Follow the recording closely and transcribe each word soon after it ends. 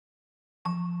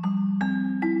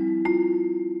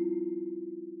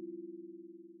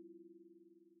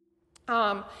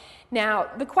Now,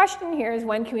 the question here is,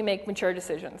 when can we make mature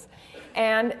decisions?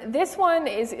 And this one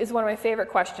is one of my favorite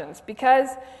questions, because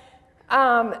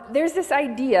there's this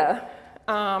idea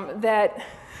that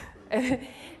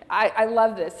I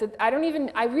love this.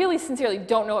 I really sincerely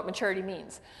don't know what maturity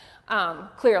means.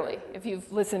 Clearly, if you've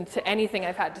listened to anything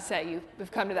I've had to say,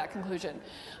 you've come to that conclusion.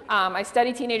 I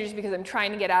study teenagers because I'm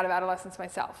trying to get out of adolescence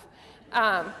myself.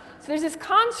 So there's this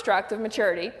construct of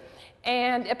maturity,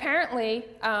 and apparently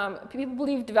people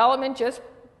believe development just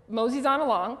moseys on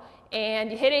along,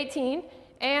 and you hit 18,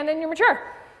 and then you're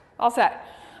mature, all set.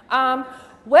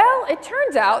 Well, it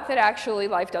turns out that actually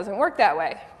life doesn't work that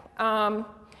way.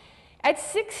 At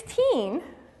 16,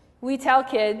 we tell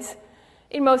kids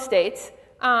in most states,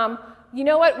 you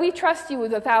know what, we trust you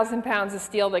with 1,000 pounds of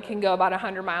steel that can go about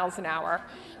 100 miles an hour.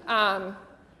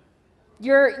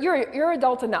 You're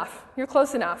adult enough, you're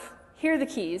close enough, here are the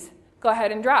keys, go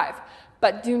ahead and drive.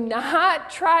 But do not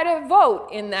try to vote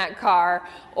in that car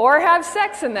or have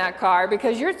sex in that car,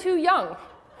 because you're too young.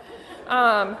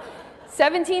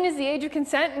 17 is the age of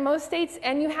consent in most states,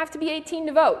 and you have to be 18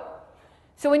 to vote.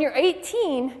 So when you're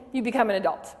 18, you become an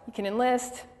adult. You can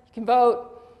enlist, you can vote,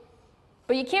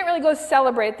 but you can't really go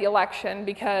celebrate the election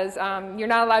because you're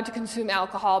not allowed to consume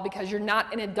alcohol because you're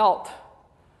not an adult.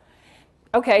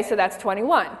 Okay, so that's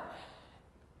 21.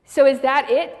 So is that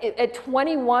it? At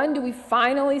 21, do we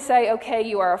finally say, okay,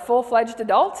 you are a full-fledged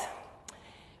adult?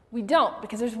 We don't,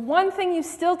 because there's one thing you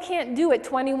still can't do at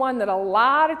 21 that a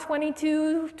lot of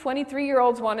 22,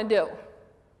 23-year-olds want to do.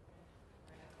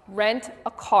 Rent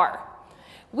a car.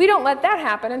 We don't let that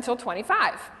happen until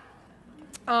 25.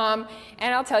 And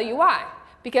I'll tell you why.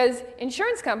 Because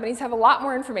insurance companies have a lot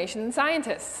more information than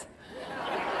scientists.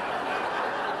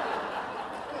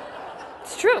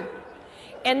 It's true.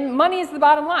 And money is the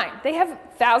bottom line. They have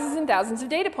thousands and thousands of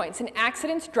data points, and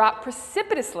accidents drop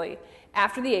precipitously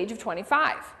after the age of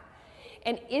 25.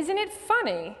 And isn't it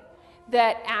funny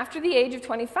that after the age of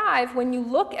 25, when you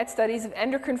look at studies of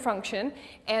endocrine function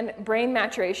and brain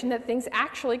maturation, that things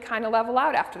actually kind of level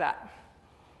out after that?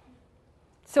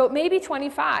 So it may be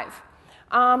 25.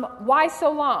 Why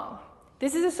so long?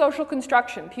 This is a social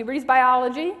construction. Puberty is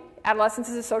biology. Adolescence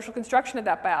is a social construction of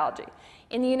that biology.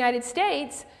 In the United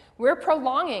States, we're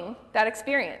prolonging that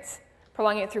experience,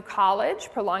 prolonging it through college,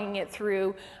 prolonging it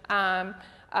through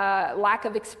lack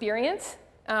of experience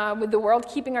with the world.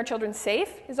 Keeping our children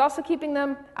safe is also keeping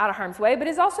them out of harm's way, but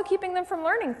is also keeping them from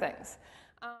learning things.